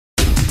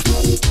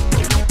Thank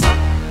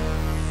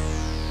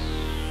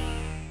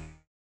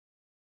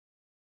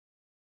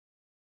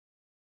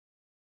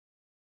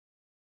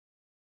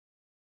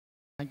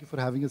you for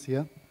having us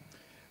here.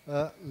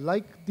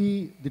 Like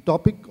the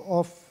topic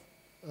of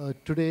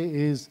today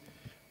is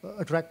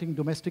attracting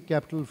domestic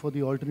capital for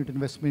the alternate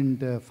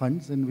investment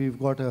funds, and we've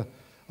got a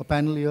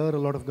panel here, a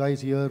lot of guys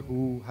here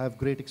who have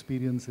great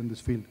experience in this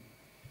field.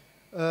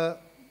 The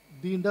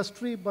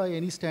industry by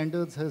any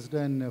standards has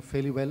done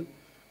fairly well.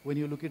 When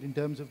you look at in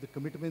terms of the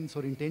commitments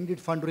or intended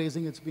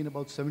fundraising, it's been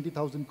about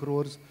 70,000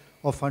 crores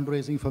of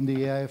fundraising from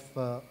the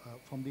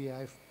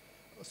AIF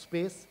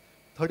space.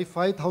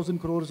 35,000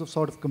 crores of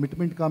sort of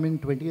commitment coming,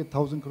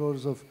 28,000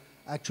 crores of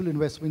actual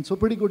investment. So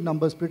pretty good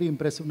numbers, pretty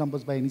impressive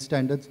numbers by any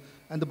standards.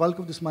 And the bulk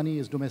of this money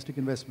is domestic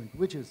investment,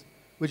 which is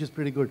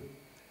pretty good.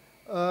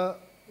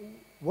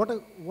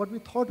 What we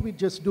thought we'd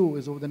just do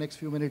is over the next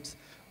few minutes,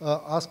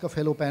 ask our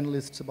fellow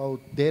panelists about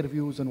their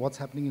views on what's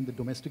happening in the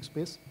domestic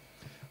space.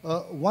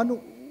 One,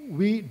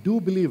 we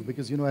do believe,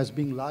 because as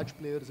being large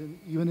players,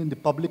 even in the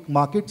public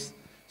markets,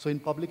 so in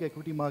public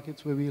equity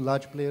markets where we're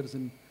large players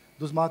in,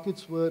 those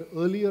markets were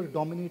earlier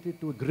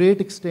dominated to a great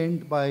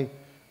extent by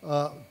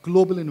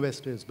global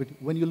investors. But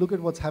when you look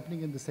at what's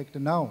happening in the sector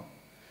now,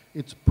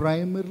 it's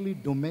primarily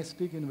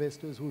domestic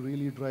investors who are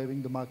really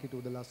driving the market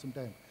over the last some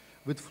time,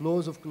 with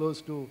flows of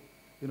close to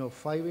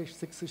 5-ish,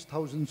 6-ish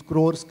thousand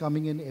crores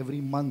coming in every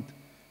month,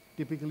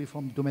 typically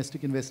from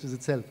domestic investors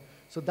itself.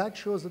 So that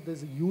shows that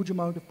there's a huge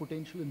amount of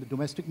potential in the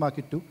domestic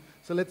market too.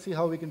 So let's see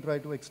how we can try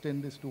to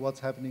extend this to what's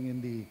happening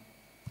in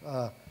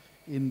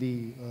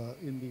the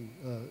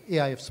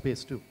AIF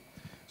space too.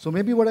 So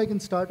maybe what I can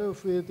start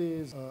off with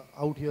is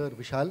out here,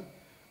 Vishal.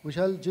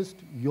 Vishal, just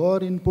your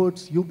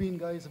inputs. You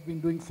guys have been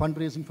doing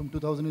fundraising from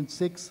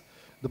 2006.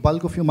 The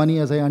bulk of your money,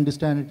 as I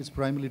understand it, is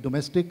primarily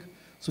domestic.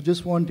 So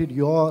just wanted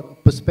your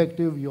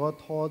perspective, your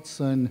thoughts,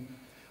 and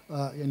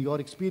your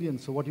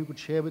experience. So what you could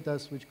share with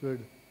us, which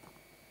could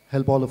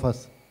help all of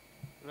us.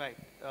 Right.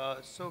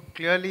 So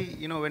clearly,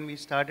 when we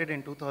started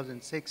in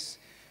 2006,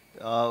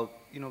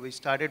 we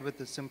started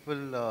with a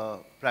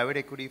simple private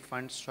equity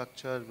fund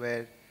structure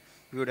where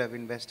we would have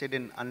invested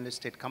in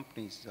unlisted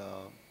companies.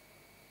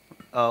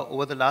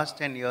 Over the last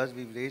 10 years,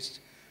 we've raised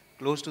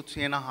close to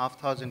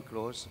 3,500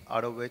 crores,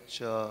 out of which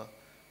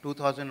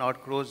 2,000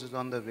 odd crores is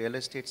on the real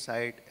estate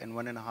side and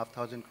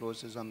 1,500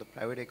 crores is on the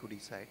private equity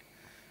side.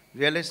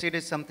 Real estate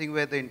is something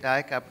where the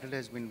entire capital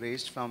has been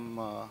raised from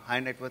high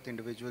net worth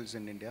individuals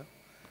in India.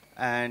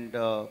 And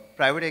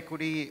private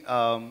equity,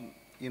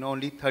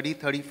 only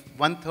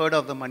 1/3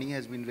 of the money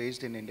has been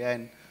raised in India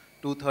and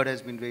 2/3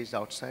 has been raised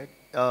outside.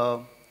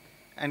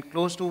 And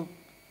close to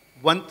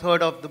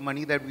 1/3 of the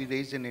money that we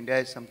raised in India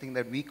is something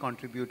that we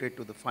contributed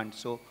to the fund.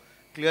 So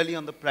clearly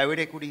on the private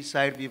equity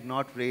side, we've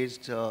not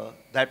raised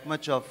that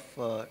much of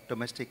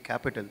domestic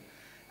capital.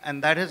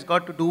 And that has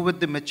got to do with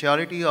the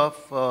maturity of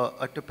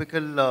a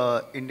typical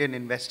Indian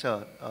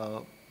investor,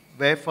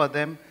 where for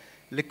them,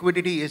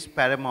 liquidity is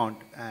paramount.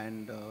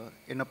 And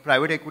in a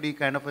private equity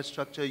kind of a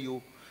structure,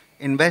 you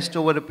invest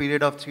over a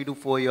period of 3 to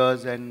 4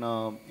 years and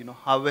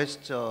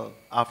harvest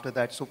after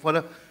that. So for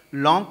a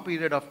long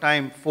period of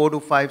time, 4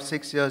 to 5,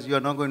 6 years, you're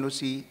not going to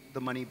see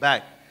the money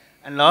back.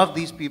 And a lot of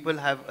these people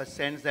have a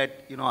sense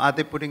that, are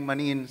they putting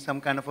money in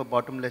some kind of a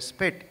bottomless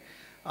pit?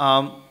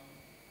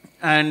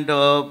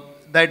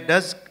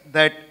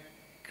 That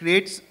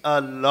creates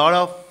a lot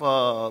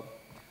of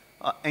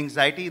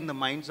anxiety in the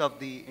minds of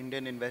the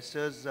Indian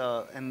investors,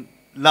 and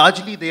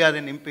largely they are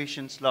an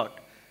impatient lot.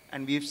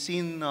 And we've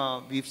seen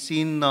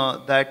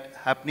that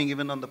happening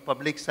even on the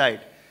public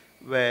side,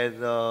 where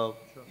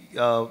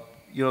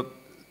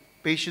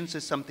patience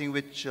is something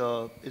which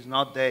is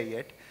not there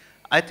yet.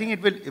 I think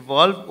it will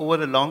evolve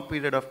over a long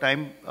period of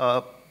time,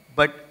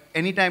 but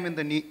anytime in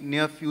the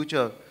near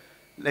future,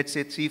 let's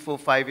say 3, 4,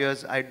 5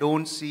 years, I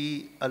don't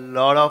see a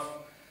lot of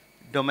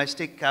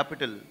domestic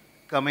capital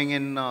coming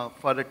in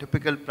for a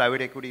typical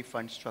private equity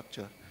fund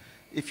structure.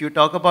 If you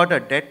talk about a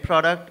debt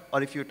product,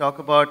 or if you talk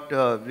about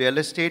real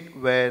estate,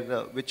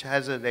 which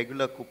has a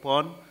regular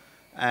coupon,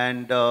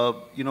 and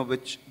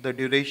which the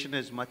duration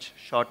is much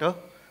shorter,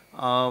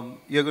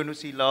 you're going to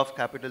see a lot of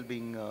capital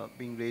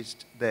being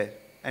raised there.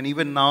 And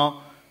even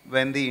now,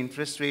 when the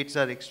interest rates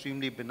are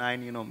extremely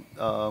benign,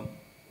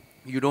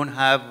 you don't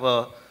have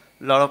a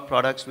lot of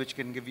products which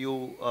can give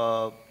you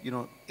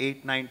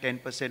 8, 9,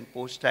 10%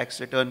 post-tax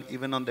return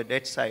even on the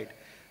debt side.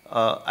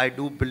 I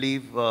do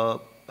believe a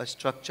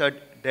structured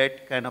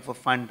debt kind of a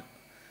fund,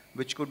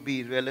 which could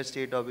be real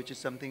estate or which is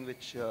something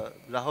which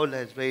Rahul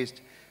has raised,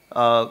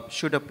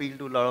 should appeal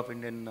to a lot of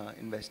Indian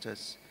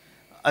investors.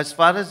 As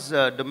far as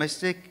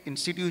domestic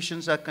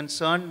institutions are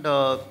concerned,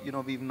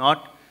 we've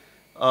not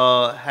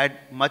had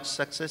much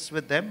success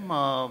with them,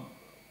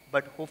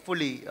 but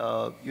hopefully,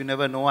 you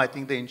never know. I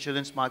think the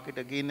insurance market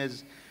again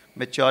is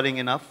maturing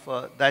enough.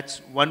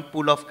 That's one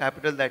pool of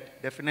capital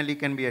that definitely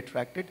can be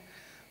attracted.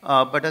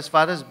 But as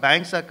far as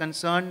banks are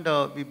concerned,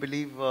 we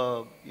believe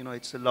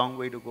it's a long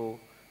way to go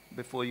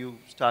before you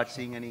start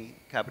seeing any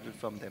capital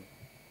from them.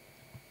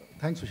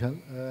 Thanks, Vishal.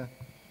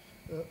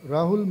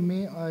 Rahul,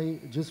 may I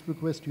just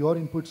request your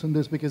inputs on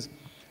this because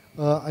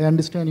I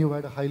understand you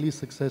had a highly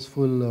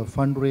successful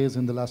fundraise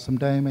in the last some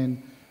time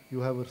and you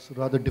have a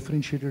rather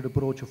differentiated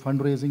approach of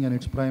fundraising and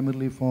it's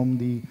primarily from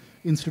the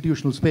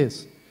institutional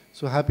space.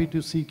 So happy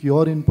to seek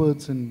your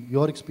inputs and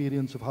your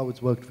experience of how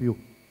it's worked for you.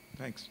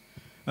 Thanks.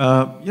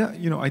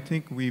 Yeah, I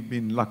think we've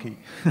been lucky.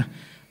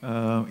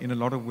 In a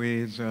lot of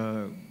ways,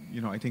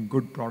 I think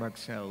good product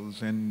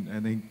sells and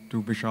I think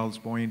to Vishal's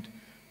point,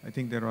 I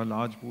think there are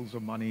large pools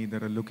of money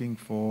that are looking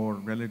for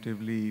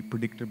relatively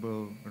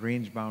predictable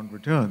range-bound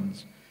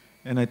returns.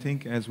 And I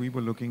think as we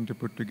were looking to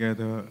put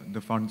together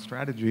the fund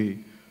strategy,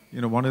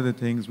 one of the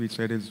things we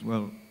said is,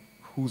 well,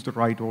 who's the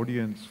right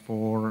audience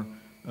for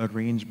a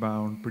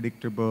range-bound,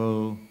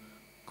 predictable,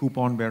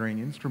 coupon-bearing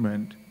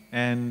instrument,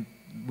 and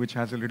which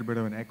has a little bit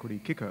of an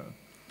equity kicker.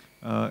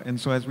 And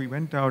so as we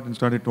went out and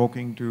started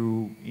talking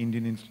to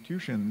Indian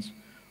institutions,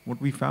 what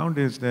we found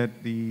is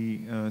that the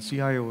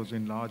CIOs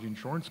in large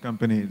insurance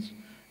companies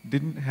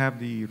didn't have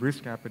the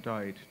risk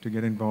appetite to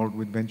get involved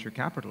with venture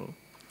capital.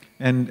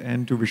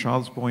 And to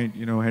Vishal's point,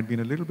 had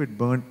been a little bit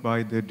burnt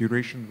by the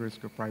duration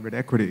risk of private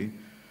equity,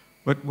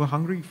 but were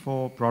hungry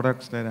for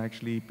products that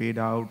actually paid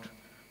out.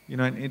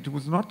 And it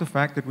was not the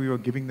fact that we were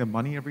giving them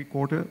money every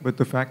quarter, but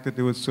the fact that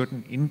there was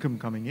certain income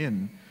coming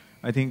in,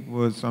 I think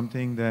was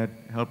something that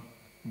helped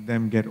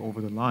them get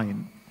over the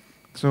line.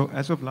 So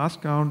as of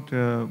last count,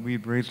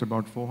 we've raised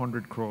about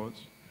 400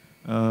 crores.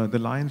 The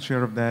lion's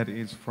share of that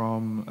is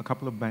from a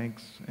couple of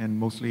banks and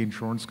mostly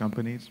insurance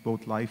companies,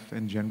 both life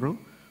and general,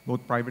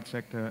 both private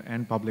sector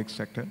and public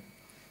sector.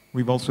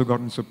 We've also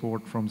gotten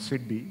support from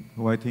SIDBI,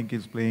 who I think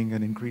is playing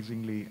an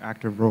increasingly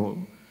active role.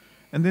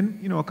 And then,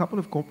 a couple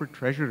of corporate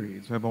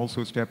treasuries have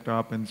also stepped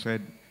up and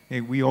said,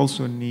 hey, we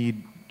also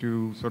need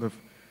to sort of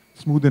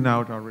smoothen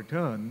out our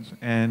returns,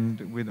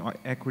 and with our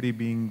equity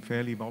being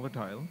fairly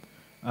volatile,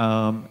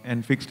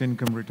 and fixed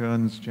income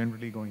returns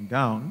generally going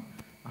down,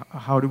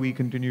 how do we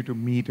continue to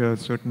meet a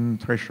certain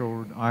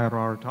threshold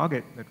IRR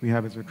target that we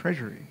have as a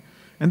treasury?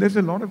 And there's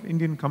a lot of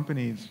Indian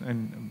companies,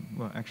 and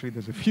well, actually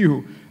there's a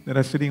few, that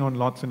are sitting on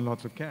lots and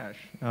lots of cash.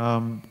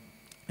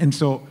 And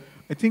so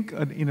I think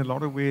in a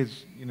lot of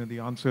ways, the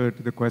answer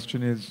to the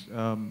question is,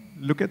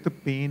 look at the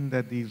pain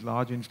that these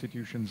large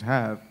institutions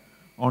have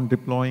on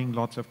deploying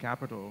lots of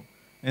capital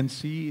and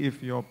see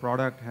if your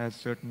product has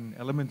certain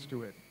elements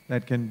to it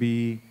that can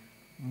be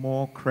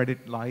more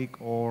credit-like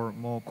or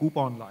more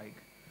coupon-like,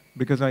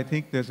 because I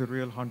think there's a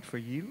real hunt for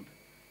yield.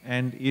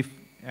 And if,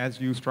 as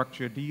you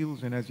structure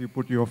deals and as you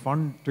put your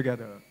fund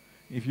together,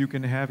 if you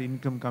can have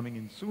income coming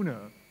in sooner,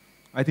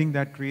 I think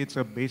that creates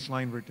a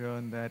baseline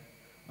return that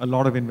a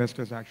lot of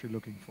investors are actually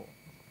looking for.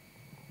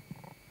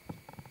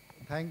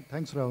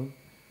 Thanks, Rahul.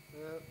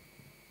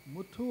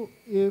 Muthu,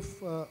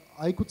 if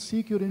I could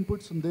seek your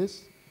inputs on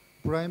this,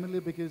 primarily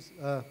because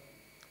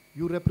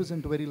you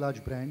represent a very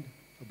large brand,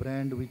 a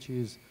brand which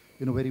is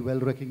very well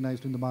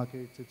recognized in the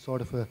markets. It's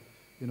sort of a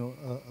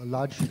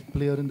large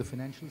player in the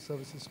financial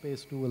services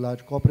space to a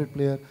large corporate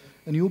player,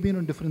 and you've been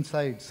on different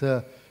sides.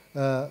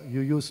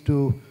 You used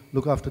to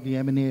look after the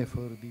M&A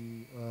for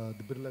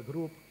the Birla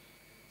Group,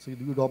 so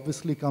you'd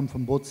obviously come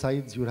from both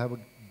sides. You'd have a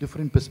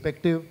different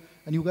perspective,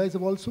 and you guys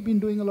have also been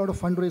doing a lot of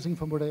fundraising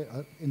from what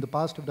in the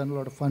past have done a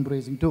lot of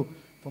fundraising too,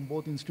 from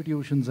both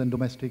institutions and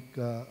domestic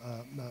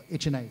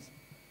HNIs.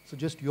 So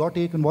just your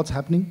take on what's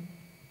happening?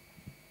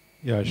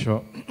 Yeah,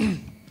 sure.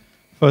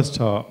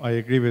 First, I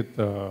agree with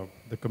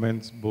the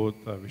comments both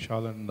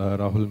Vishal and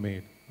Rahul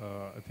made.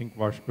 I think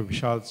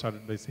Vishal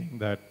started by saying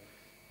that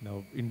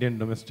Indian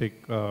domestic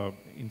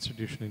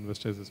institutional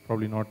investors is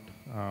probably not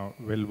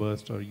well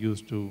versed or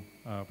used to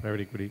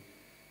private equity.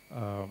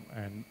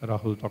 And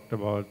Rahul talked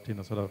about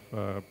sort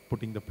of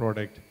putting the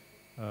product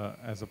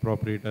as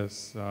appropriate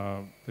as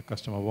the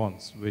customer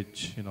wants,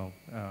 which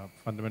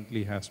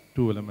fundamentally has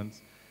two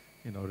elements.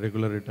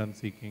 Regular return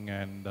seeking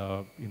and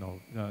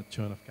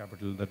churn of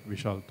capital that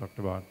Vishal talked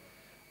about.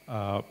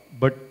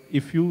 But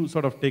if you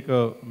sort of take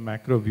a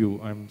macro view,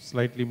 I'm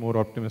slightly more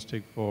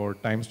optimistic for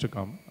times to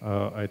come.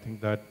 I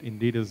think that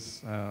indeed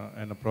is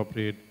an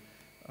appropriate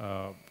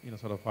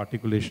sort of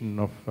articulation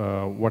of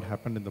what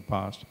happened in the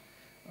past.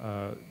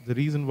 The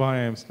reason why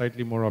I'm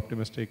slightly more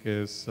optimistic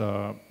is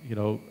there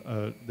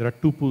are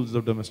two pools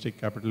of domestic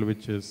capital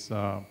which is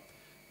sort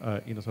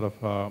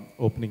of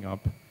opening up.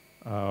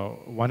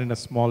 One in a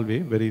small way,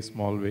 very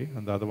small way,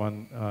 and the other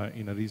one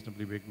in a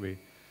reasonably big way.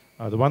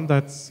 The one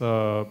that's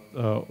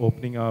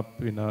opening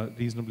up in a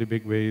reasonably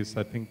big way is,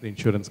 I think, the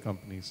insurance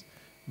companies.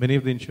 Many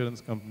of the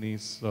insurance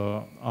companies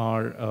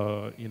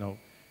are,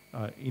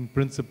 in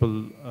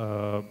principle,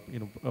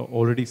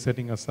 already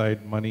setting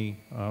aside money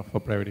for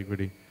private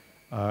equity.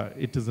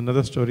 It is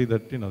another story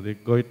that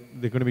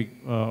they're going to be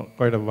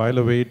quite a while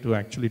away to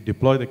actually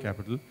deploy the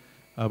capital.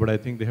 But I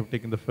think they have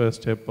taken the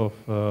first step of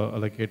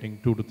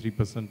allocating 2 to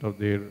 3% of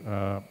their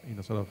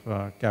sort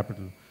of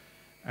capital.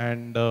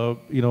 And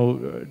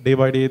day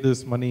by day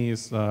this money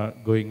is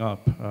going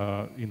up.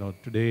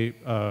 Today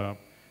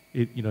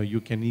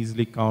you can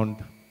easily count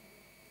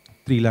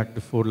 3 lakh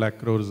to 4 lakh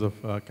crores of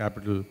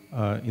capital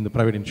in the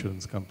private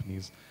insurance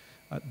companies.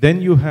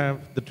 Then you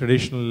have the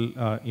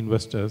traditional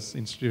investors,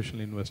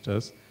 institutional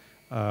investors,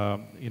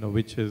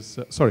 which is,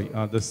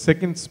 the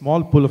second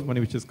small pool of money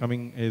which is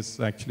coming is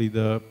actually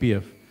the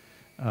PF.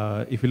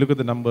 If you look at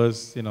the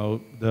numbers,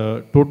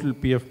 the total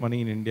PF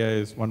money in India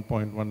is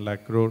 1.1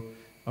 lakh crore,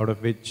 out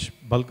of which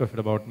bulk of it,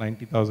 about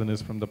 90,000,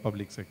 is from the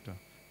public sector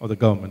or the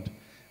government.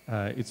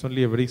 It's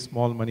only a very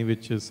small money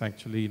which is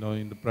actually,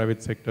 in the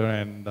private sector,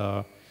 and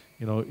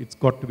it's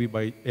got to be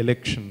by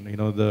election.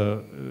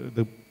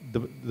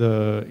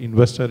 The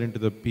investor into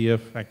the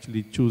PF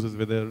actually chooses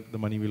whether the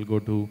money will go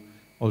to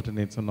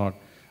alternates or not.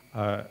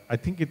 I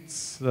think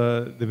it's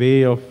the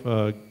way of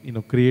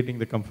creating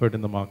the comfort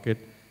in the market.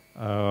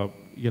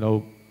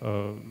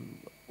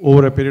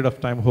 Over a period of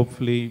time,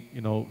 hopefully,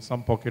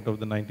 some pocket of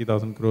the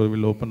 90,000 crore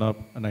will open up,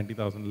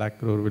 90,000 lakh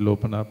crore will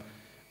open up,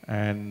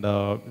 and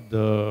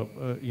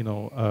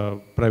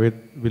private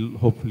will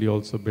hopefully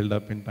also build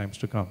up in times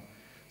to come.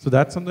 So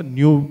that's on the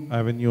new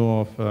avenue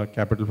of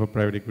capital for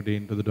private equity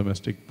into the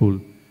domestic pool.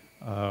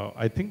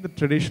 I think the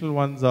traditional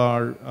ones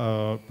are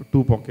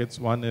two pockets.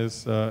 One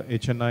is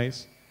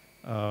HNIs,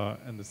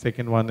 and the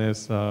second one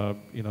is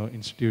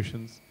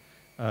institutions.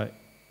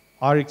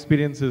 Our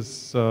experience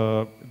is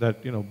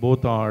that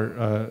both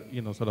are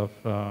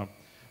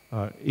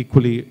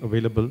equally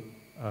available.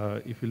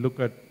 If you look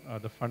at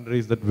the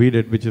fundraise that we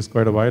did, which is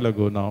quite a while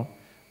ago now,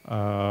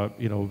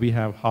 we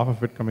have half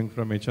of it coming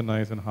from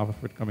HNIs and half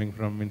of it coming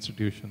from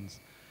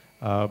institutions.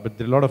 But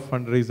there are a lot of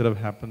fundraise that have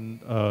happened,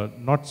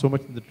 not so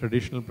much in the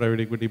traditional private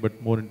equity,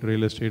 but more into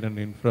real estate and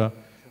infra,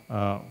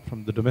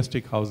 from the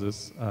domestic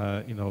houses,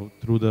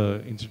 through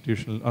the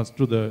institutional,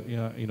 through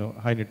the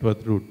high net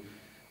worth route.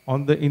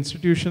 On the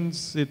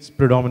institutions, it's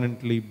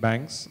predominantly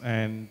banks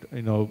and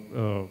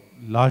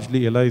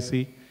largely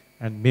LIC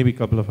and maybe a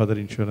couple of other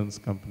insurance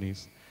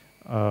companies.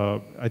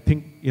 I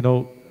think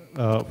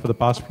for the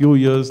past few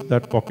years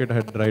that pocket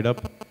had dried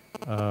up,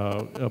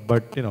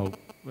 but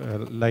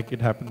like it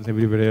happens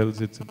everywhere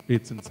else,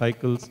 it's in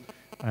cycles,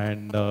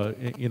 and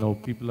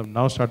people have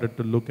now started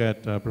to look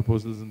at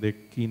proposals, and they're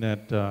keen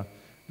at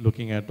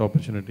looking at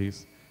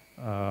opportunities.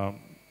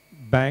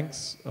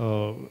 Banks,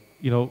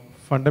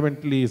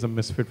 fundamentally is a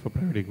misfit for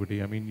private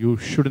equity. I mean, you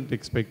shouldn't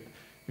expect,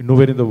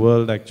 nowhere in the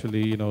world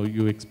actually,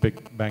 you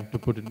expect bank to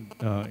put in,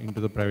 into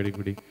the private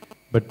equity,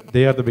 but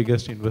they are the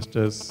biggest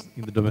investors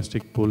in the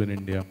domestic pool in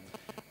India.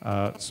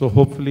 So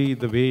hopefully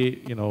the way,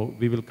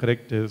 we will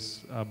correct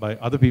is by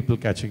other people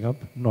catching up,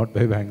 not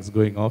by banks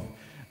going off.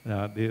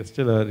 They are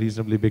still a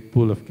reasonably big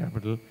pool of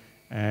capital,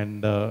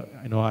 and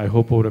I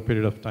hope over a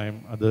period of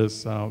time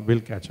others will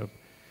catch up.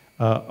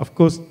 Of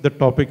course, the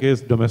topic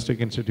is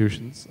domestic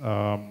institutions,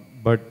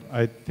 but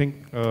I think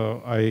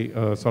I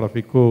sort of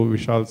echo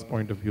Vishal's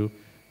point of view.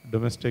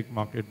 Domestic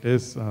market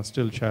is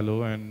still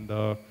shallow, and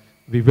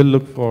we will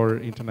look for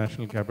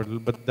international capital,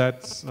 but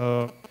that's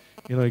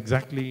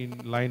exactly in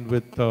line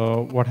with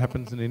what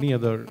happens in any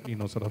other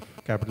sort of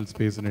capital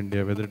space in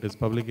India, whether it is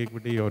public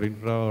equity or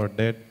infra or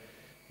debt.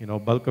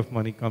 Bulk of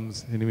money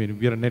comes anyway.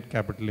 We are a net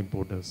capital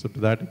importer, so to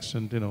that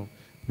extent,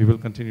 we will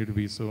continue to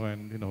be so,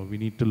 and we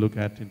need to look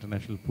at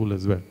international pool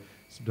as well.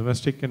 So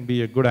domestic can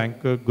be a good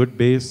anchor, good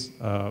base,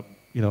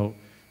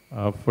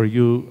 for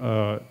you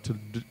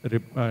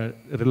to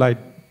rely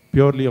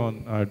purely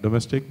on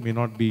domestic may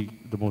not be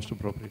the most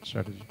appropriate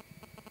strategy.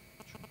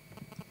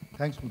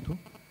 Thanks, Muthu.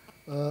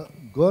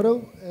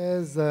 Gaurav,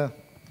 as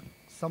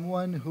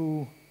someone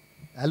who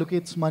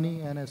allocates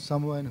money and as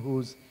someone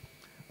who's,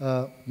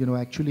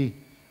 actually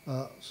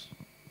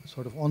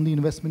sort of on the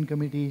investment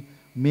committee,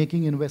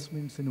 making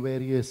investments in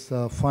various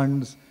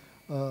funds,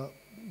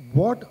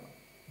 what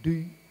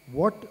do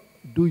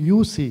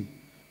you see?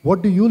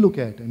 What do you look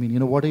at? I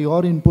mean, what are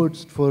your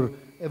inputs for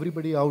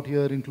everybody out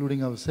here,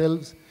 including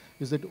ourselves?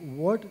 Is that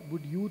what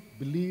would you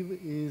believe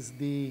is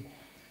the,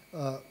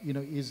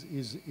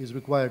 is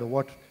required, or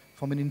what,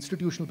 from an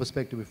institutional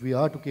perspective, if we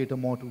are to cater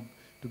more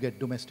to get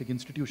domestic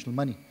institutional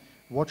money,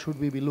 what should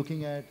we be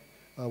looking at?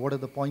 What are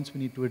the points we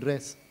need to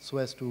address so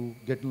as to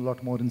get a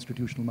lot more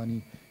institutional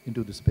money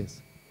into the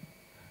space?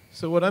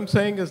 So what I'm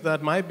saying is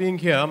that my being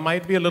here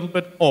might be a little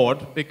bit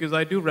odd, because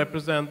I do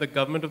represent the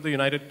government of the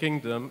United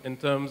Kingdom in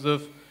terms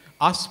of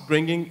us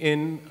bringing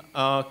in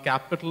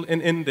capital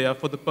in India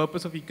for the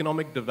purpose of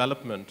economic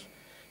development.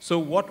 So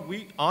what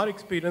our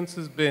experience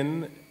has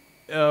been,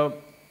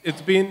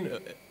 it's been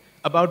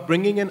about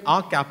bringing in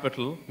our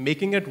capital,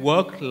 making it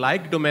work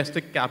like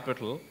domestic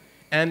capital,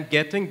 and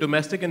getting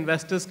domestic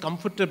investors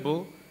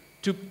comfortable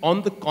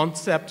on the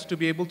concept to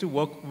be able to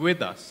work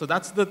with us. So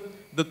that's the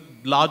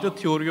larger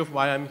theory of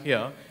why I'm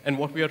here and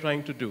what we are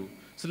trying to do.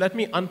 So let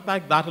me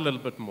unpack that a little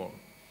bit more.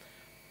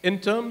 In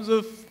terms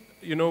of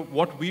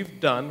what we've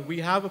done, we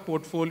have a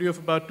portfolio of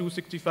about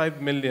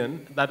 265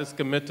 million that is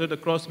committed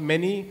across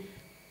many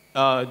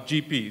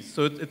GPs.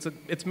 So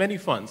it's many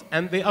funds,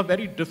 and they are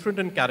very different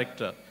in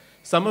character.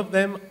 Some of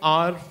them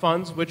are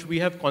funds which we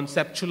have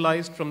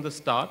conceptualized from the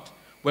start,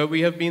 where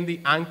we have been the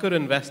anchor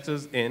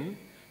investors in,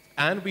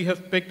 and we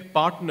have picked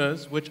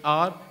partners which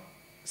are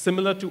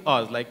similar to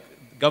us, like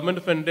Government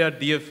of India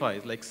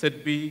DFIs, like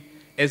SIDBI,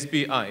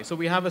 SBI. So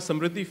we have a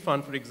Samriddhi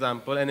fund, for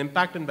example, an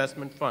impact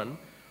investment fund,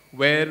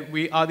 where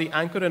we are the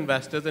anchor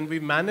investors, and we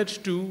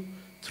managed to,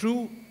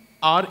 through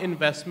our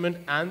investment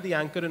and the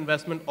anchor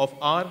investment of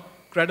our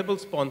credible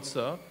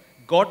sponsor,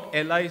 got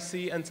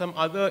LIC and some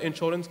other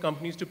insurance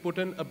companies to put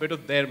in a bit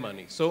of their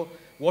money. So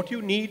what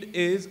you need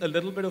is a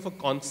little bit of a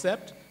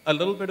concept, a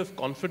little bit of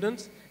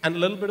confidence, and a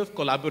little bit of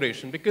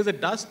collaboration, because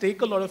it does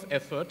take a lot of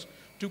effort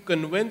to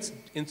convince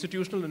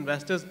institutional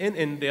investors in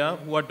India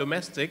who are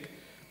domestic,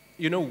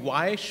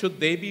 why should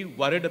they be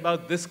worried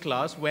about this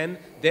class when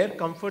their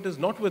comfort is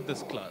not with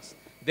this class?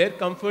 Their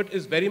comfort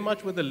is very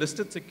much with a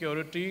listed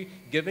security,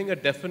 giving a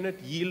definite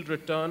yield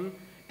return,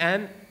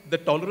 and the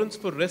tolerance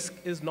for risk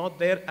is not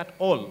there at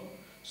all.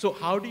 So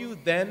how do you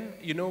then,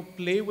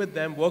 play with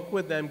them, work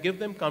with them, give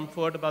them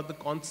comfort about the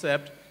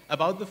concept,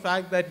 about the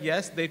fact that,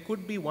 yes, there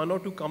could be one or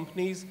two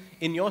companies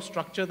in your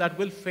structure that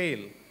will fail.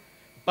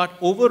 But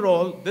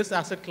overall, this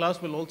asset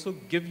class will also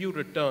give you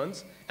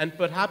returns, and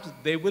perhaps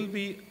there will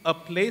be a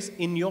place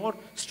in your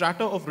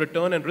strata of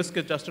return and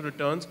risk-adjusted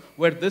returns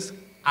where this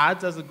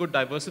adds as a good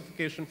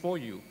diversification for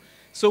you.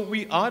 So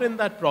we are in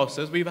that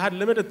process. We've had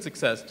limited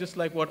success, just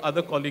like what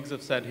other colleagues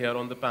have said here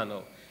on the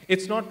panel.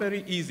 It's not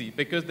very easy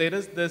because there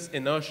is this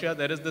inertia,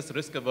 there is this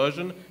risk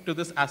aversion to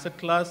this asset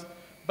class,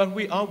 but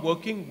we are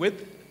working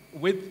with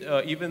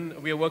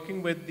we are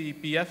working with the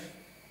PF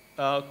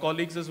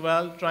colleagues as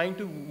well, trying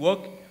to work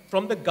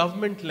from the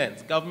government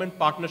lens, government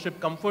partnership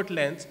comfort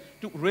lens,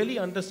 to really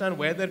understand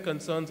where their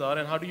concerns are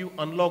and how do you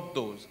unlock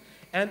those.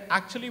 And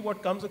actually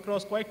what comes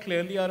across quite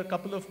clearly are a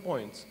couple of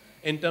points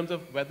in terms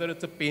of whether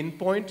it's a pain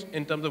point,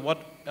 in terms of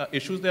what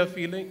issues they're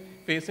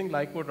facing,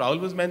 like what Rahul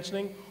was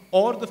mentioning,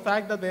 or the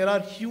fact that there are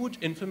huge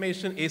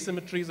information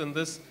asymmetries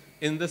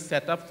in this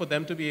setup for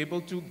them to be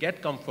able to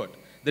get comfort.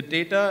 The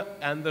data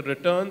and the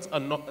returns are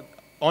not,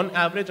 on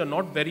average, are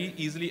not very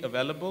easily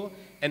available.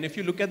 And if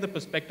you look at the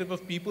perspective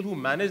of people who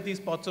manage these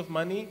pots of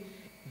money,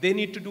 they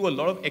need to do a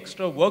lot of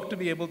extra work to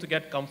be able to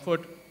get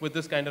comfort with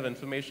this kind of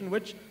information,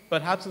 which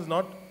perhaps is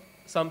not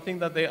something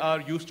that they are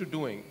used to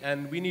doing.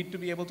 And we need to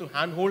be able to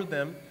handhold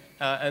them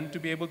and to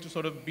be able to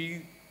sort of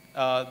be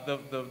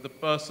the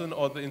person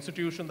or the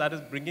institution that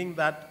is bringing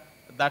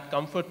that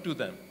comfort to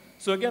them.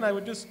 So again, I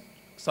would just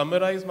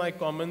summarize my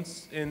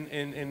comments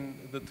in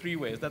the three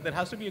ways, that there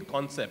has to be a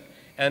concept.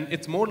 And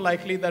it's more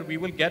likely that we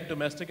will get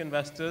domestic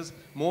investors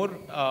more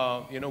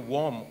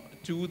warm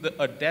to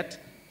a debt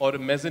or a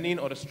mezzanine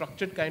or a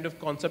structured kind of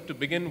concept to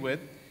begin with.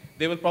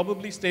 They will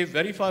probably stay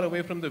very far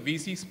away from the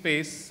VC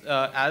space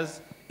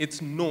as it's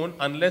known,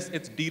 unless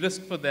it's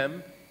de-risked for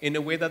them in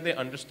a way that they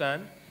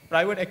understand.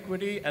 Private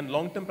equity and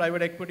long-term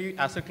private equity,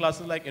 asset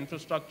classes like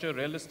infrastructure,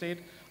 real estate,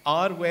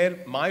 are where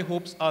my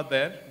hopes are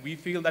there. We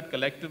feel that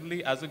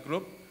collectively as a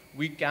group,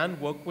 we can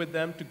work with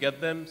them to get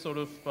them sort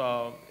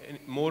of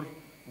more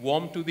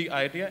warm to the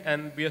idea,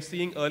 and we are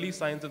seeing early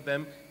signs of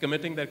them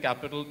committing their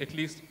capital, at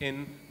least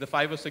in the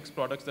 5 or 6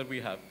 products that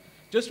we have.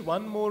 Just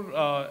one more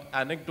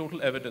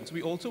anecdotal evidence.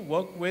 We also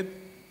work with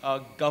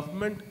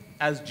government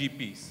as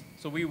GPs.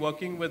 So we're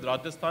working with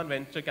Rajasthan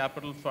Venture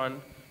Capital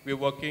Fund. We're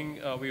working,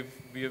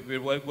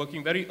 we're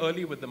working very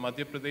early with the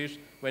Madhya Pradesh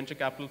Venture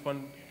Capital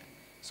Fund.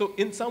 So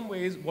in some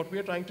ways, what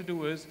we're trying to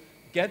do is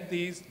get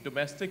these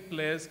domestic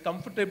players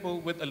comfortable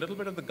with a little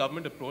bit of the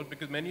government approach,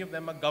 because many of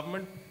them are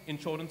government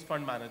insurance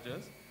fund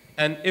managers.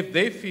 And if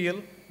they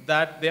feel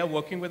that they are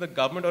working with a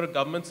government or a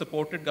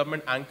government-supported,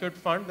 government-anchored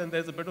fund, then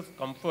there's a bit of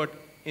comfort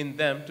in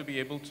them to be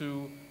able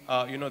to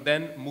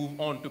then move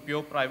on to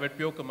pure private,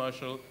 pure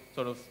commercial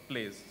sort of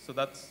plays. So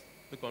that's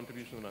the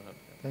contribution that I have.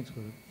 Thanks,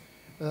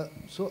 Gaurav.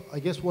 So I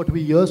guess what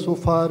we hear so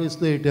far is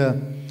that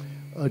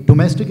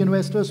domestic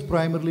investors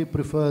primarily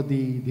prefer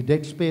the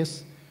debt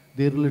space.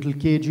 They're a little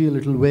cagey, a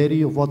little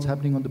wary of what's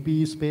happening on the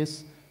PE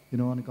space,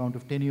 on account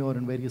of tenure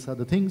and various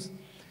other things.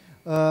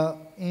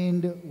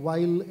 And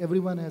while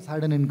everyone has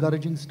had an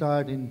encouraging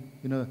start in,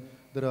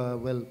 there are,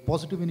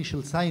 positive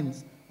initial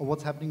signs of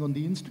what's happening on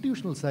the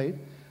institutional side,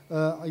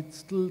 I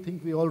still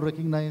think we all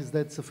recognize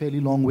that's a fairly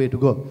long way to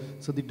go.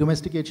 So the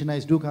domestic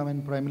HNIs do come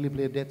and primarily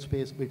play a debt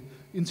space, but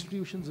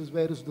institutions is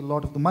where is a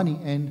lot of the money.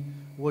 And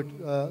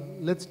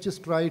let's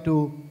just try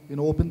to,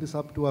 open this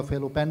up to our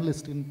fellow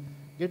panelists and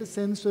get a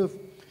sense of,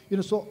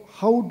 so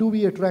how do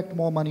we attract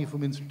more money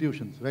from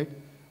institutions, right?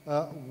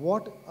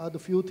 What are the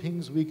few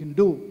things we can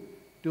do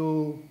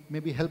to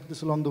maybe help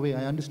this along the way?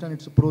 I understand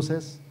it's a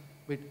process,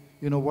 but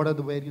what are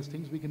the various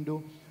things we can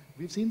do?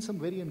 We've seen some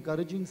very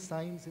encouraging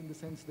signs in the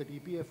sense that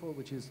EPFO,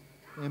 which is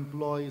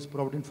Employees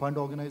Provident Fund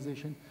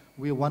Organization,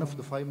 we are one of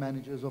the 5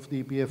 managers of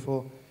the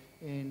EPFO,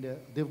 and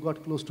they've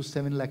got close to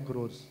 7 lakh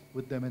crores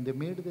with them, and they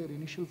made their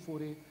initial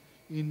foray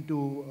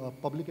into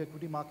public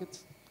equity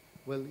markets.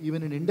 Well,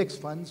 even in index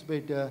funds,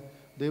 but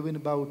they've in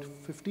about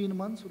 15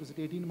 months, or is it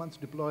 18 months,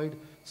 deployed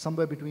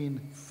somewhere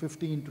between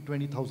 15 to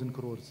 20,000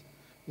 crores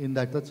in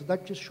that.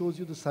 That just shows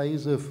you the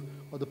size of,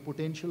 or the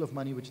potential of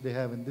money which they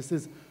have. And this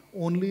is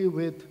only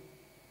with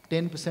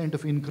 10%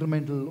 of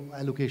incremental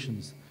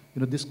allocations.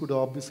 This could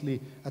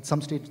obviously, at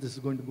some stage, this is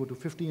going to go to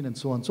 15 and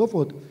so on and so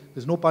forth.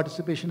 There's no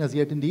participation as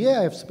yet in the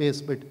AIF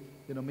space, but,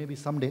 maybe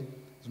someday,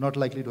 it's not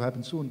likely to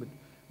happen soon, but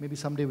maybe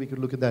someday we could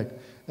look at that.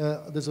 There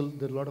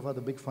are a lot of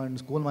other big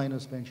funds, coal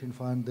miners pension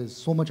fund, there's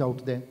so much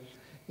out there.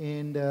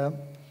 And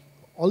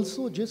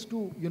also just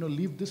to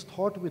leave this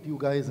thought with you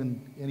guys, and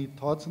any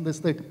thoughts on this,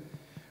 that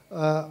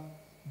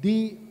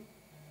the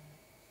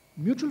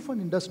mutual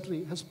fund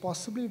industry has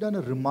possibly done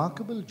a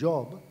remarkable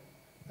job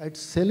at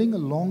selling a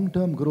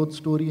long-term growth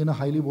story in a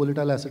highly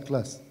volatile asset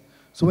class.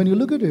 So when you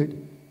look at it,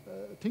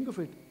 think of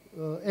it,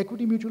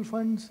 equity mutual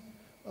funds,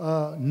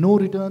 no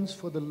returns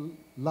for the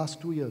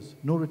last 2 years.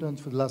 No returns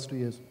for the last 2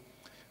 years.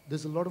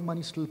 There's a lot of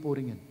money still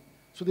pouring in.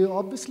 So they're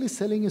obviously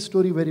selling a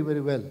story very,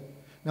 very well.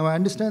 Now I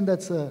understand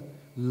that's a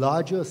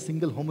larger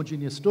single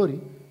homogeneous story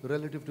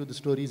relative to the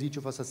stories each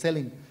of us are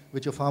selling,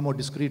 which are far more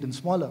discrete and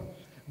smaller.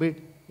 But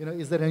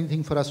is there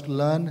anything for us to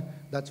learn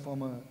that's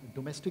from a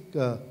domestic,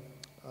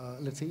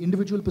 let's say,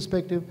 individual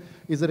perspective?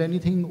 Is there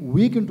anything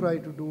we can try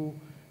to do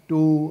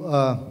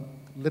to,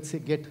 let's say,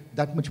 get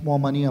that much more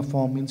money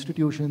from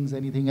institutions?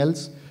 Anything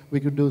else we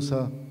could do,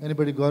 sir?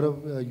 Anybody, Gaurav,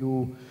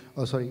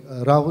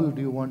 Rahul,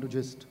 do you want to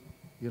just,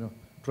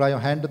 try your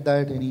hand at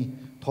that? Any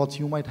thoughts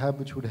you might have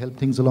which would help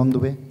things along the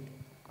way?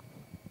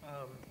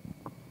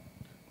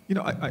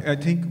 I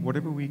think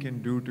whatever we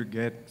can do to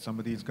get some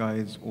of these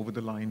guys over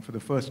the line for the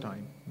first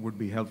time would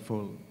be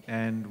helpful.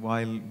 And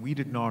while we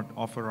did not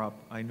offer up,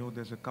 I know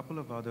there's a couple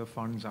of other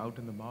funds out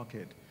in the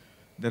market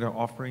that are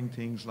offering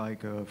things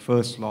like a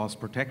first loss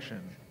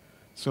protection.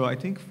 So I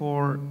think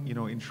for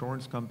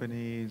insurance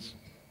companies,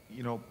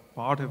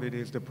 part of it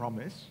is the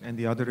promise, and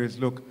the other is,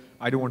 look,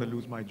 I don't want to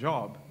lose my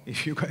job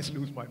if you guys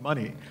lose my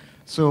money.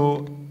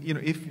 So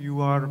if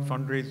you are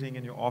fundraising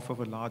and you're off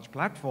of a large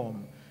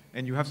platform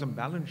and you have some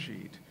balance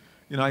sheet,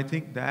 I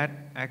think that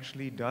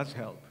actually does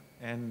help.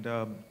 And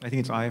I think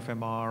it's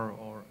IFMR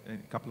or a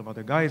couple of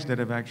other guys that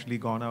have actually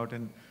gone out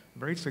and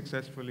very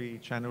successfully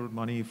channeled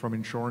money from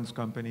insurance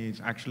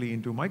companies actually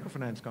into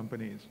microfinance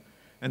companies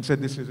and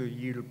said this is a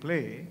yield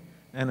play,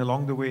 and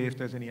along the way, if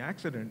there's any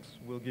accidents,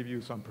 we'll give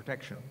you some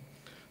protection.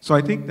 So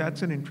I think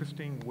that's an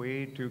interesting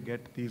way to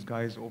get these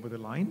guys over the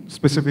line.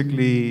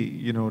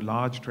 Specifically,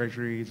 large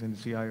treasuries and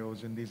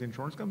CIOs in these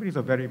insurance companies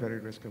are very, very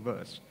risk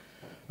averse.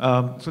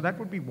 So that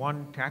would be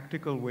one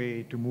tactical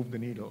way to move the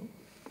needle.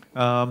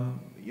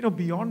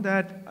 Beyond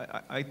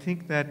that, I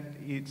think that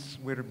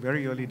we're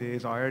very early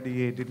days.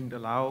 IRDA didn't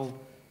allow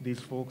these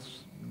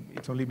folks,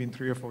 it's only been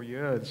 3 or 4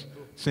 years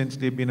since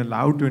they've been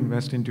allowed to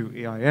invest into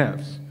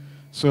AIFs.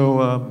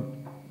 So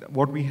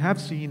what we have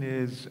seen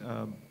is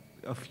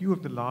a few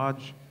of the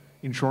large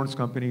insurance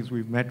companies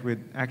we've met with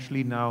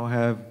actually now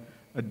have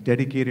a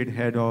dedicated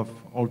head of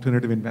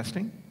alternative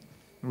investing,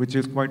 which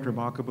is quite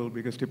remarkable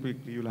because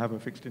typically you'll have a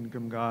fixed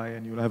income guy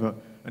and you'll have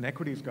an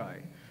equities guy.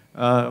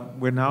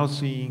 We're now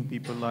seeing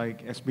people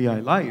like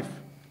SBI Life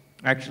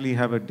actually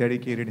have a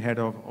dedicated head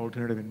of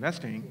alternative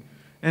investing.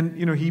 And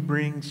he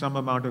brings some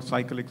amount of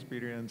cycle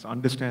experience,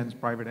 understands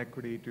private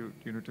equity to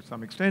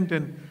some extent,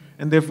 and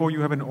therefore you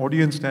have an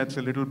audience that's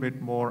a little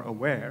bit more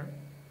aware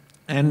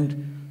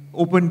and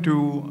open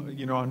to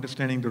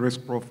understanding the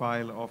risk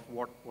profile of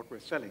what we're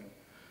selling.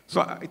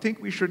 So I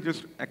think we should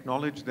just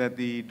acknowledge that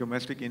the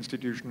domestic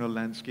institutional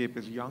landscape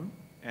is young,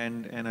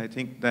 and I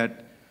think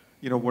that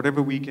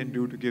whatever we can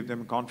do to give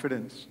them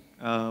confidence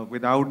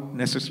without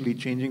necessarily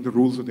changing the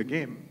rules of the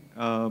game,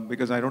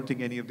 because I don't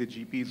think any of the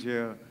GPs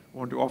here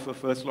want to offer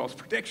first loss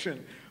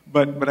protection,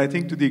 but I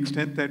think to the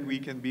extent that we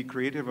can be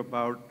creative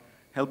about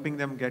helping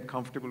them get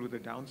comfortable with the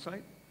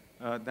downside,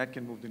 that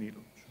can move the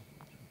needle.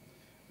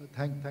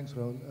 Thanks,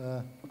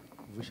 Rahul.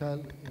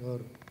 Vishal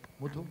or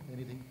Muthu,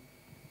 anything?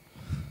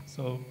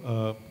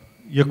 So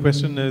your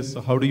question is,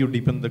 how do you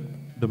deepen the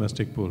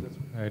domestic pool,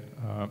 right?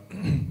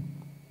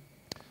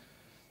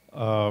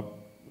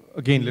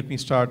 Again, let me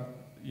start,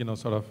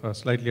 sort of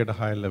slightly at a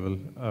higher level.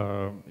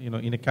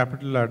 In a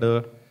capital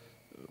ladder,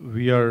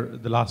 we are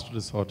the last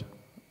resort.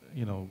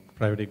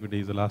 Private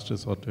equity is the last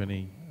resort to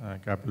any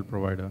capital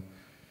provider.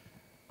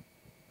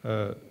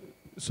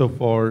 So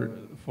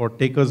for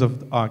takers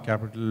of our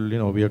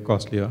capital, we are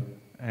costlier,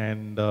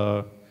 and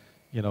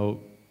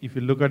if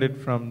you look at it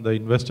from the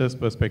investor's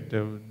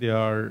perspective, they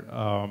are,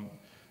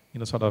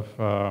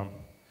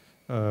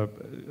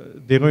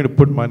 they're going to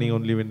put money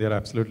only when they're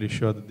absolutely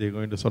sure that they're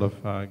going to sort of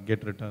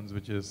get returns,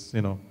 which is,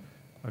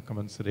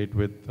 commensurate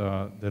with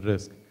the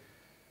risk.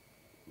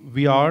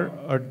 We are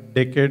a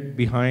decade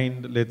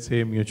behind, let's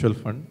say, a mutual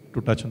fund, to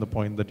touch on the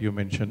point that you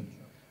mentioned.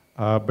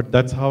 But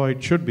that's how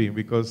it should be,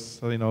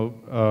 because,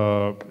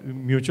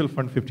 mutual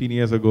fund 15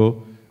 years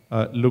ago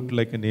looked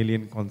like an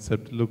alien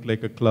concept, looked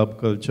like a club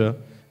culture.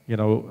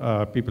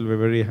 People were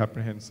very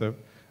apprehensive.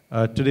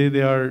 Today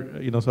they are,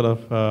 sort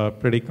of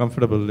pretty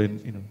comfortable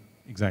in,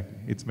 exactly,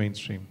 it's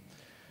mainstream.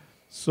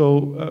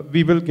 So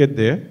we will get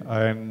there,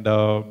 and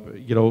I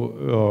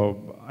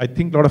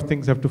think a lot of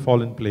things have to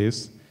fall in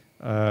place.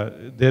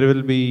 There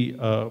will be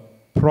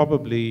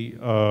probably,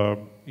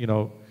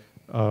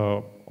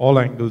 all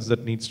angles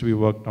that needs to be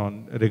worked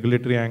on. A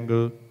regulatory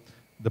angle,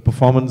 the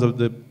performance of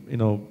the,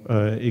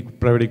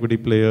 private equity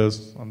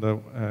players on the,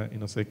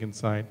 second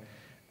side,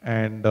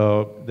 And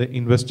the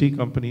investee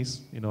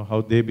companies,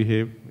 how they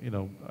behave,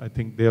 I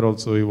think they're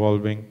also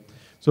evolving.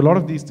 So a lot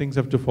of these things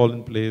have to fall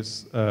in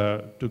place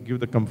to give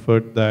the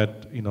comfort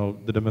that,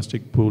 the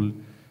domestic pool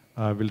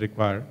will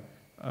require.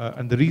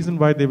 And the reason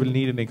why they will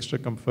need an extra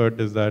comfort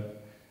is that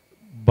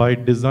by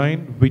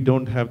design, we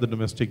don't have the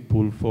domestic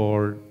pool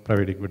for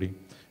private equity.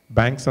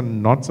 Banks are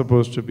not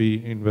supposed to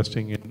be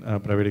investing in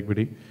private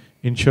equity.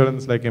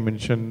 Insurance, like I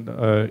mentioned,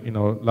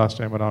 last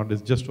time around,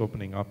 is just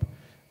opening up.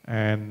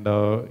 And,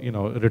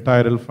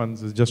 retirement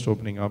funds is just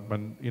opening up.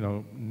 And,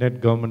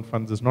 net government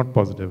funds is not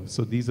positive.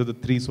 So these are the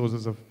three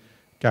sources of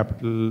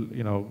capital,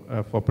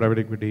 for private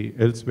equity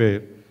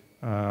elsewhere.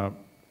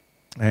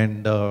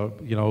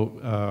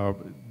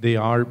 They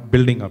are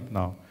building up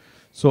now.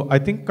 So I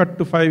think cut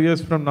to 5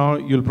 years from now,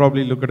 you'll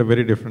probably look at a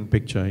very different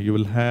picture. You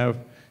will have,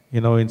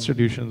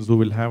 institutions who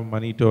will have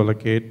money to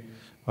allocate.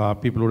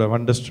 People would have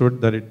understood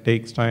that it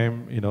takes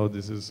time.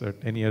 This is a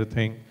 10-year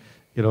thing.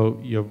 There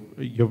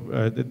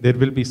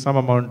will be some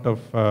amount of,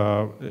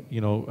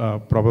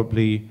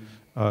 probably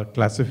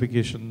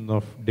classification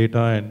of data.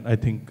 And I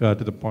think to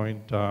the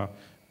point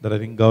that I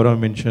think Gaurav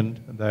mentioned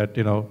that,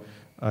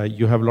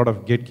 you have a lot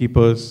of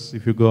gatekeepers.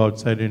 If you go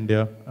outside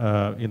India,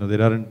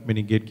 there aren't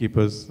many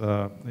gatekeepers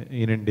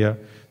in India.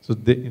 So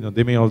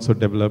they may also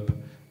develop.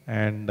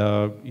 And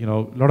a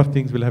lot of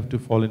things will have to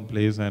fall in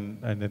place. And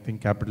I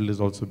think capital is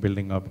also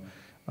building up.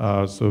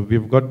 So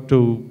we've got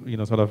to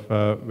sort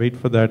of wait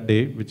for that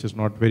day, which is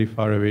not very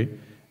far away.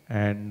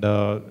 And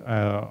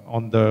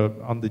on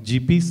the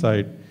GP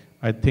side,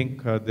 I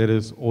think there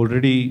is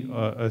already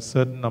a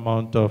certain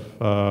amount of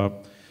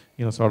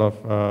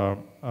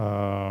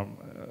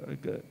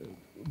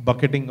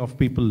bucketing of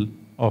people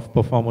of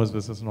performers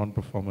versus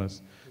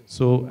non-performers.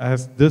 So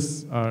as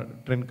this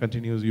trend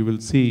continues, you will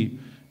see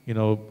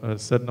a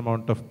certain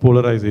amount of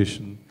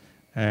polarization.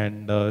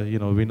 And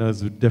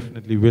winners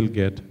definitely will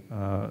get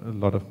a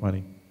lot of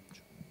money.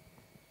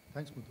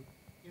 Thanks, Muthu.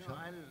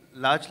 I'll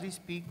largely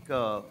speak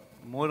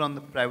more on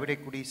the private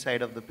equity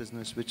side of the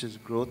business, which is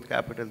growth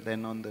capital,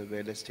 than on the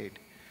real estate.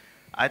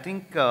 I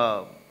think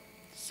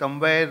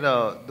somewhere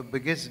the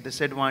biggest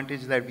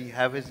disadvantage that we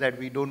have is that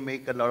we don't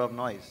make a lot of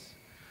noise,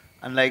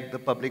 unlike the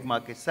public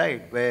market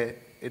side, where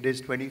it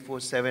is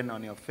 24/7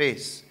 on your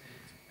face,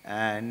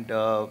 and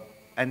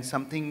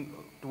something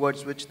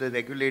towards which the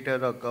regulator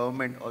or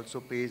government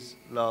also pays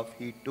a lot of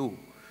heed to.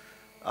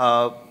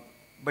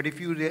 But if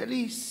you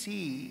really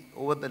see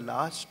over the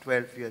last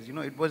 12 years,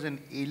 it was an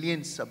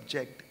alien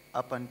subject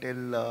up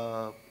until,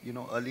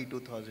 early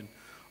 2000.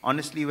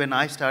 Honestly, when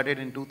I started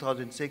in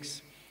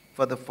 2006,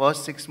 for the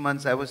first 6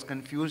 months, I was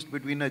confused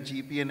between a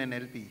GP and an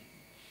LP.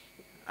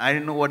 I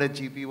didn't know what a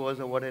GP was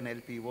or what an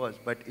LP was.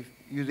 But if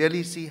you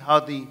really see how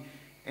the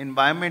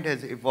environment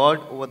has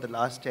evolved over the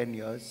last 10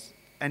 years,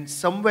 and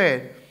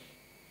somewhere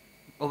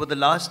over the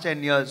last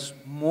 10 years,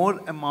 more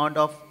amount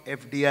of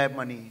FDI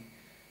money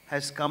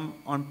has come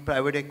on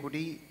private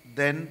equity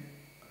than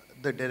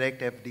the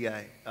direct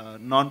FDI,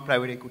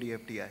 non-private equity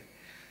FDI.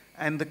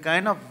 And the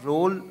kind of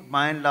role,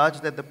 by and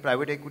large, that the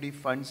private equity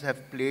funds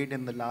have played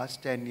in the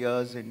last 10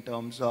 years in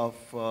terms of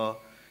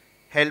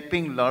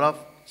helping a lot of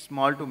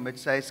small to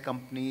mid-sized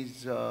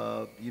companies,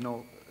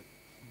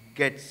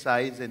 get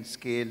size and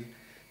scale,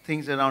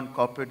 things around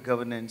corporate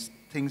governance,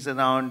 things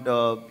around,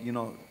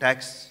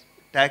 tax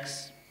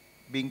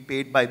being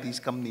paid by these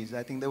companies.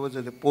 I think there was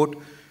a report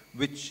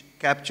which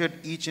captured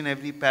each and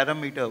every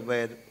parameter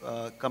where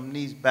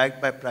companies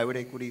backed by private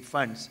equity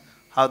funds,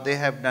 how they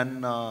have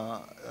done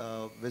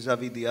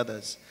vis-a-vis the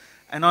others.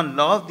 And on a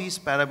lot of these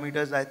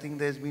parameters, I think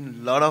there's been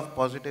a lot of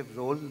positive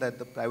role that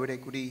the private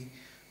equity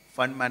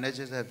fund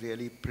managers have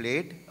really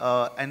played.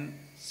 And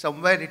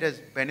somewhere it has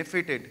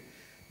benefited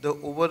the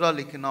overall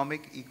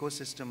economic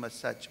ecosystem as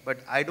such. But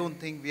I don't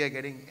think we are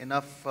getting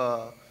enough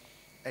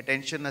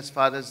attention as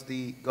far as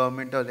the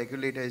government or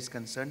regulator is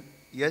concerned.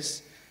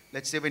 Yes,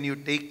 let's say when you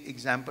take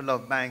example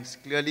of banks,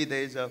 clearly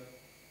there is a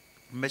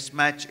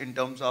mismatch in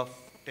terms of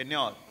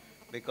tenure,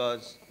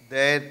 because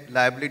their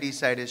liability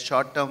side is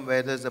short term,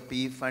 whereas a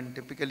PE fund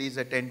typically is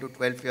a 10 to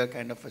 12 year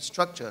kind of a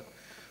structure.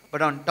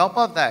 But on top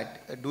of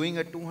that, doing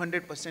a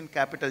 200%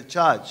 capital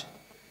charge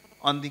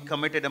on the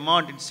committed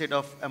amount instead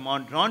of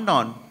amount drawn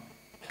on,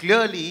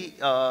 clearly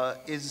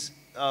is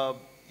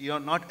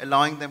not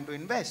allowing them to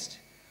invest.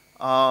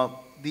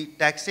 The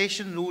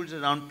taxation rules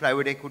around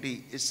private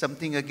equity is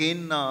something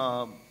again,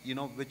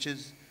 which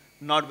is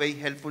not very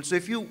helpful. So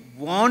if you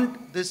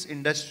want this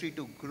industry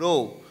to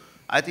grow,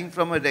 I think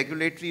from a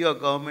regulatory or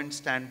government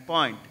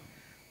standpoint,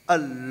 a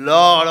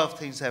lot of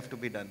things have to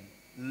be done.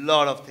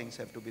 Lot of things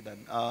have to be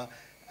done.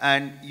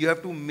 And you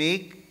have to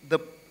make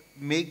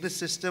the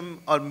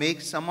system or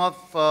make some of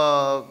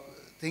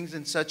things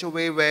in such a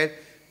way where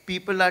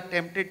people are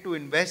tempted to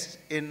invest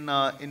in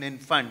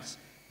funds,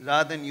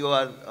 rather than you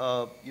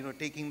are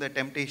taking the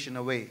temptation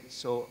away.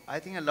 So I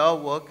think a lot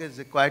of work is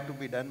required to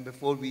be done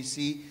before we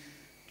see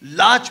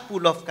large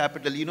pool of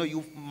capital.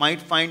 You might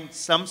find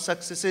some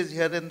successes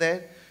here and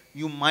there.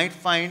 You might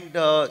find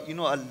a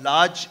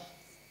large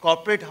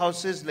corporate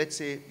houses, let's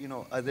say,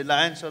 a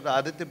Reliance or the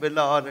Aditya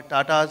Birla or the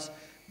Tatas,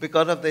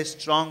 because of their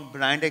strong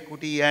brand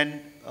equity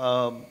and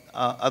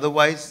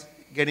otherwise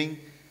getting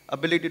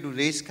ability to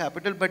raise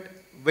capital. But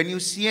when you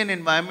see an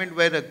environment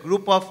where a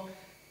group of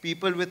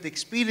people with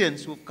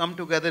experience who've come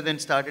together and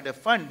started a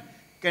fund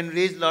can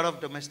raise a lot of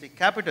domestic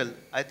capital,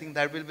 I think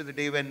that will be the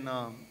day when,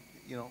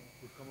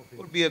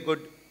 would be a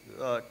good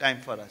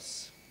time for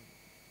us.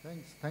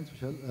 Thanks,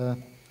 Vishal.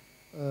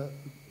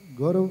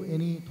 Gaurav,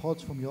 any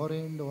thoughts from your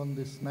end on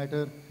this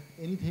matter?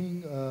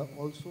 Anything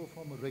also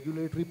from a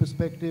regulatory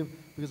perspective?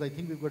 Because I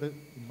think we've got, in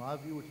my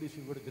view at least,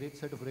 we've got a great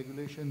set of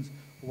regulations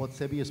for what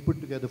SEBI has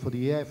put together for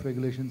the AIF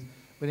regulations.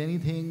 But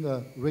anything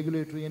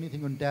regulatory,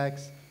 anything on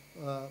tax,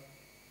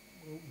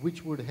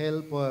 which would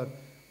help, or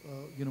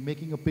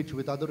making a pitch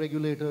with other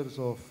regulators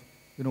of,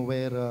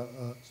 where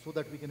so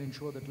that we can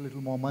ensure that a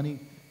little more money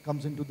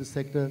comes into the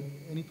sector.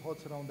 Any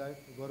thoughts around that,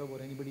 Gaurav, or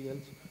anybody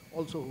else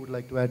also who would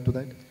like to add to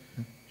that?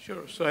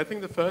 Sure. So I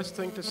think the first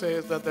thing to say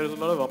is that there's a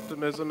lot of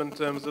optimism in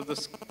terms of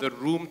the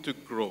room to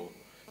grow.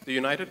 The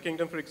United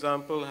Kingdom, for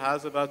example,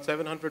 has about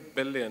 700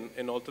 billion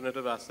in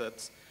alternative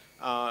assets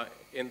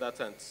in that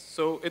sense.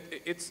 So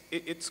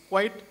it's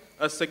quite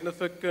a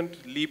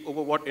significant leap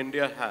over what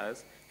India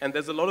has, and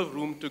there's a lot of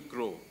room to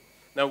grow.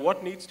 Now,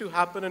 what needs to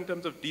happen in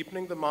terms of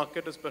deepening the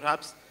market is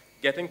perhaps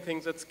getting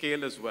things at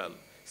scale as well.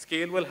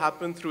 Scale will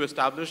happen through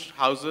established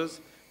houses,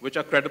 which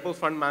are credible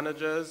fund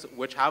managers,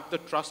 which have the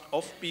trust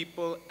of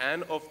people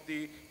and of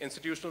the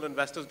institutional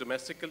investors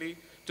domestically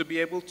to be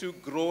able to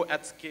grow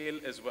at scale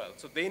as well.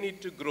 So they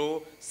need to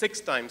grow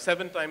 6 times,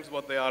 7 times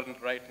what they are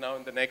right now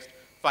in the next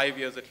 5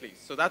 years at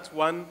least. So that's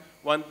one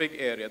big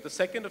area. The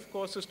second, of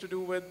course, is to do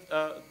with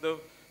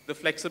the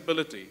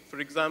flexibility. For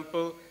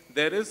example,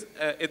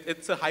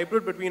 it's a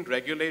hybrid between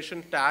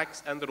regulation,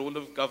 tax, and the role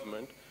of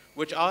government,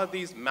 which are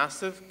these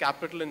massive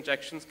capital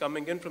injections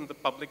coming in from the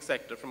public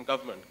sector, from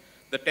government.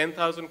 The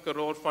 10,000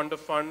 crore fund of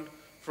fund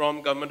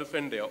from Government of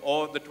India,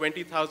 or the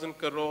 20,000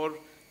 crore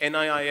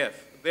NIIF.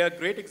 They are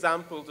great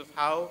examples of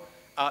how,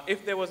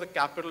 if there was a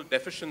capital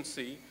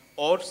deficiency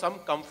or some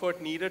comfort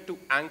needed to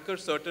anchor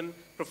certain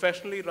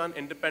professionally run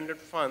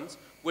independent funds,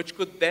 which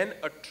could then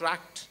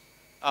attract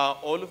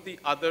all of the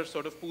other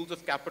sort of pools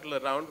of capital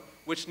around,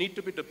 which need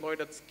to be deployed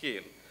at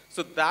scale.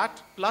 So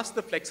that, plus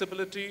the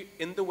flexibility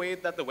in the way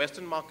that the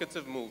Western markets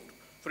have moved.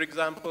 For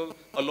example,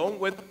 along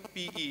with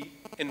PE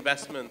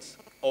investments,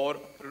 or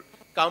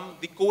come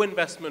the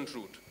co-investment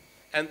route.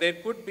 And there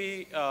could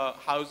be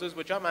houses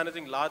which are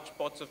managing large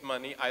pots of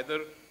money,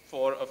 either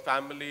for a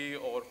family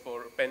or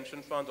for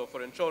pension funds or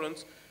for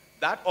insurance.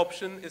 That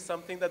option is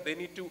something that they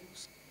need to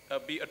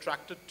be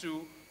attracted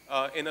to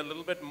in a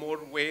little bit more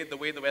way, the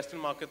way the Western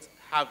markets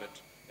have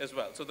it as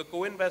well. So the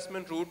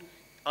co-investment route,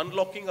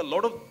 unlocking a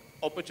lot of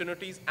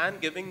opportunities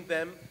and giving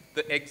them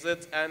the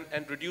exits and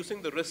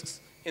reducing the risks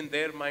in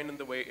their mind in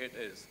the way it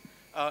is.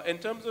 In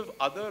terms of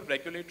other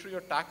regulatory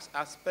or tax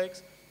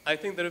aspects, I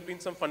think there have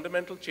been some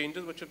fundamental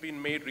changes which have been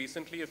made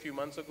recently, a few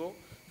months ago.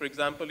 For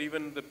example,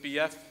 even the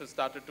PF has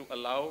started to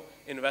allow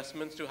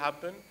investments to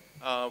happen.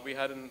 We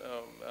had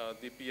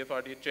the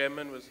PFRDA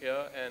chairman was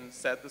here and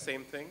said the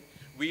same thing.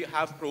 We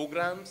have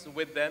programs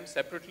with them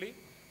separately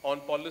on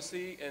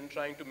policy and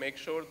trying to make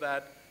sure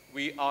that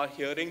we are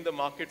hearing the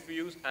market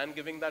views and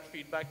giving that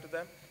feedback to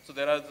them. So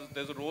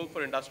there's a role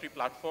for industry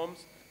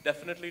platforms,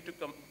 definitely to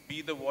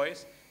be the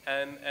voice.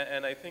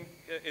 And I think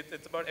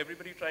it's about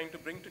everybody trying to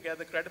bring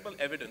together credible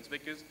evidence,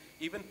 because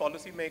even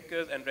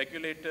policymakers and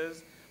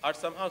regulators are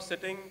somehow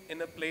sitting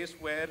in a place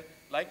where,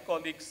 like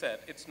colleagues said,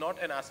 it's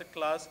not an asset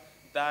class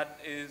that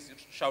is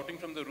shouting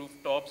from the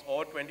rooftops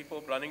or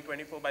running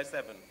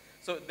 24/7.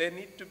 So they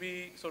need to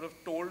be sort of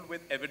told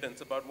with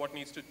evidence about what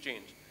needs to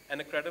change. And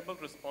a credible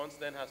response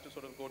then has to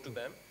sort of go to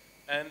them.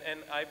 And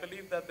I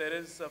believe that there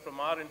is, from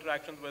our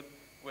interactions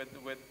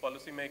with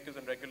policymakers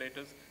and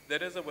regulators,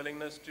 there is a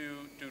willingness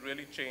to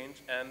really change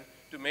and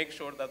to make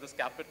sure that this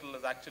capital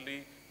is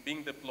actually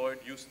being deployed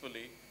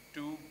usefully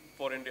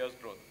for India's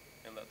growth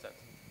in that sense.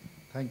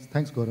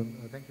 Thanks, Gaurav.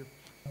 Thank you.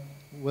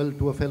 Well,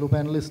 to our fellow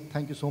panelists,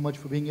 thank you so much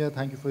for being here.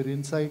 Thank you for your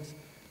insights.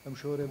 I'm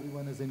sure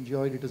everyone has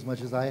enjoyed it as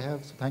much as I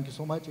have. So thank you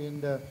so much.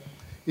 And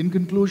in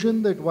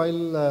conclusion, that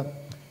while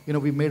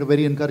we made a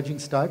very encouraging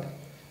start,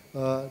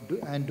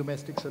 and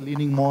domestics are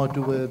leaning more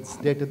towards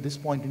debt at this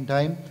point in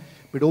time.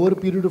 But over a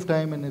period of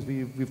time, and as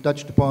we've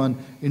touched upon,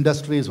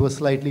 industries were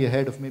slightly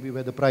ahead of maybe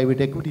where the private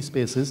equity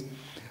space is.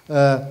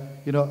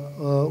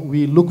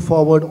 We look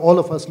forward, all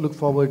of us look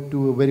forward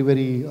to a very,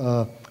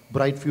 very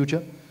bright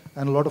future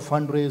and a lot of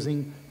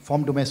fundraising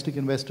from domestic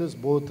investors,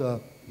 both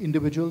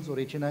individuals or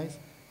HNIs,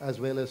 as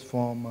well as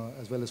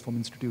from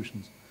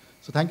institutions.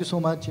 So thank you so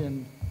much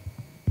and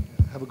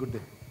have a good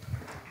day.